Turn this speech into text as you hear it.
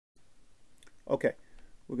Okay,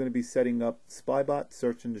 we're going to be setting up Spybot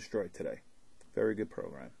Search and Destroy today. Very good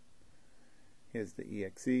program. Here's the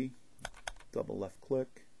EXE. Double left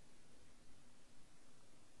click.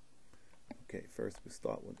 Okay, first we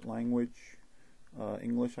start with language.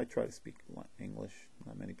 English. I try to speak English.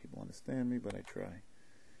 Not many people understand me, but I try.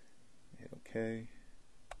 Hit OK.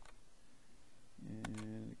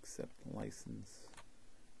 And accept the license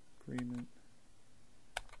agreement.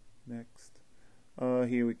 Next.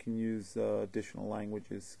 Here we can use additional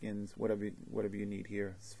languages, skins, whatever you need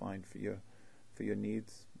here. It's fine for your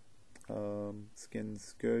needs.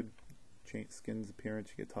 Skins good. Change skins appearance.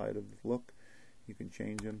 You get tired of the look, you can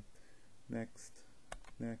change them. Next.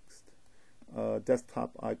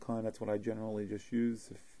 Desktop icon. That's what I generally just use.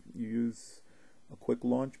 If you use a quick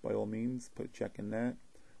launch, by all means, put a check in that.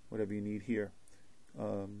 Whatever you need here.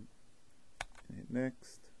 Hit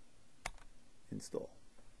next. Install.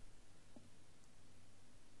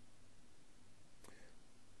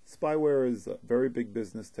 Spyware is a very big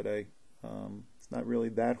business today. It's not really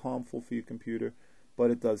that harmful for your computer,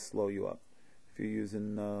 but it does slow you up. If you're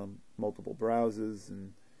using multiple browsers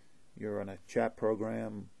and you're on a chat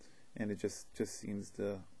program, and it just seems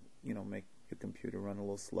to, make your computer run a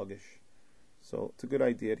little sluggish. So it's a good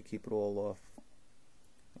idea to keep it all off.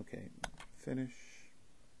 Okay, finish.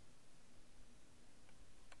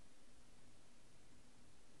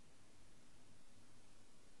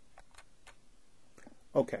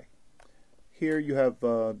 Okay, here you have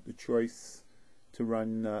the choice to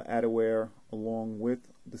run Adware along with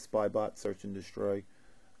the Spybot Search and Destroy.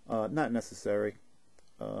 Not necessary,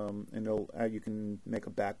 and you can make a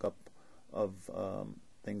backup of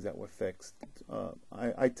things that were fixed.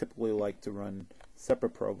 I typically like to run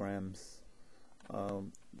separate programs.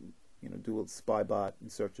 Do a Spybot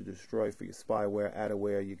and Search and Destroy for your spyware.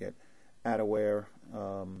 Adware, you get Adware.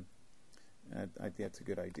 I think that's a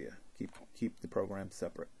good idea. Keep the program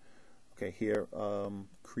separate. Okay, here,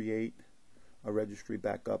 create a registry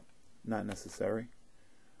backup, not necessary.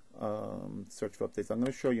 Search for updates. I'm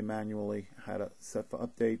going to show you manually how to set for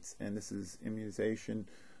updates, and this is immunization.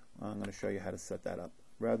 I'm going to show you how to set that up.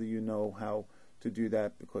 Rather you know how to do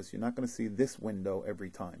that, because you're not going to see this window every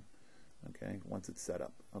time. Okay, once it's set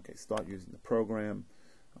up. Okay, start using the program.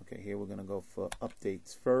 Okay, here we're going to go for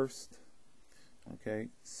updates first. Okay,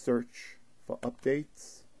 search for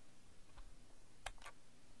updates.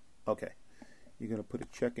 Okay, you're going to put a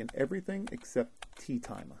check in everything except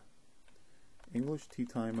T-timer. English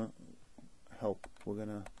T-timer help. We're going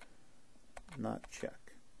to not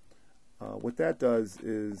check. What that does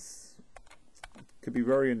is, it could be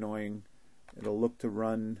very annoying. It'll look to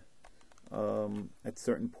run at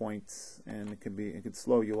certain points, and it could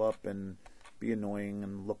slow you up and be annoying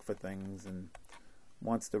and look for things and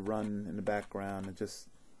wants to run in the background, and just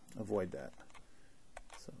avoid that.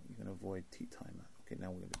 So you're going to avoid T-timer. Okay, now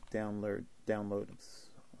we're going to download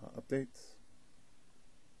updates.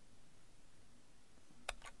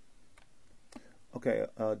 Okay,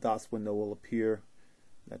 a DOS window will appear.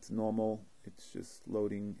 That's normal. It's just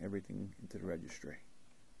loading everything into the registry.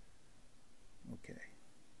 Okay.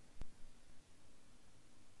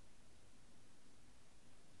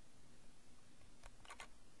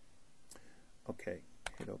 Okay,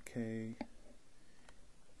 hit OK.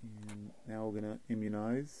 And now we're going to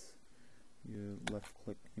immunize. You left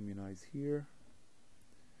click immunize here.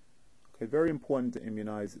 Okay, very important to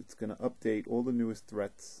immunize. It's going to update all the newest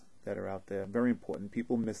threats that are out there. Very important.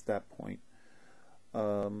 People miss that point.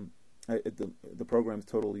 The program's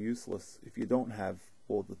totally useless if you don't have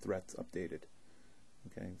all the threats updated.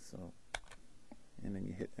 Okay, so, and then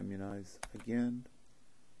you hit immunize again.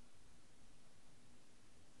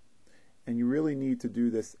 And you really need to do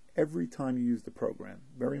this every time you use the program.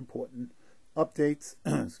 Very important. Updates,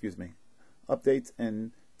 excuse me, updates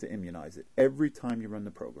and to immunize it every time you run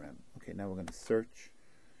the program. Okay, now we're going to search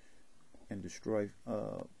and destroy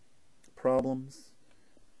problems.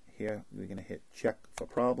 Here we're going to hit check for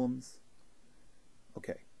problems.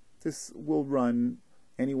 Okay, this will run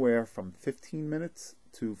anywhere from 15 minutes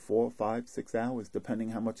to 4, 5, 6 hours, depending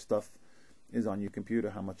how much stuff is on your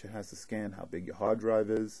computer, how much it has to scan, how big your hard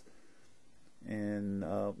drive is. And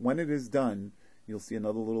when it is done, you'll see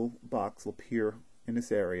another little box will appear in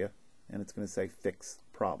this area, and it's going to say fix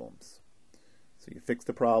problems. So you fix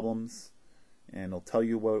the problems, and it'll tell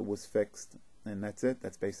you what was fixed, and that's it.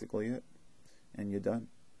 That's basically it, and you're done.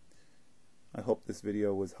 I hope this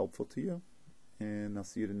video was helpful to you, and I'll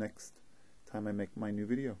see you the next time I make my new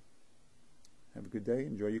video. Have a good day.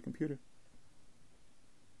 Enjoy your computer.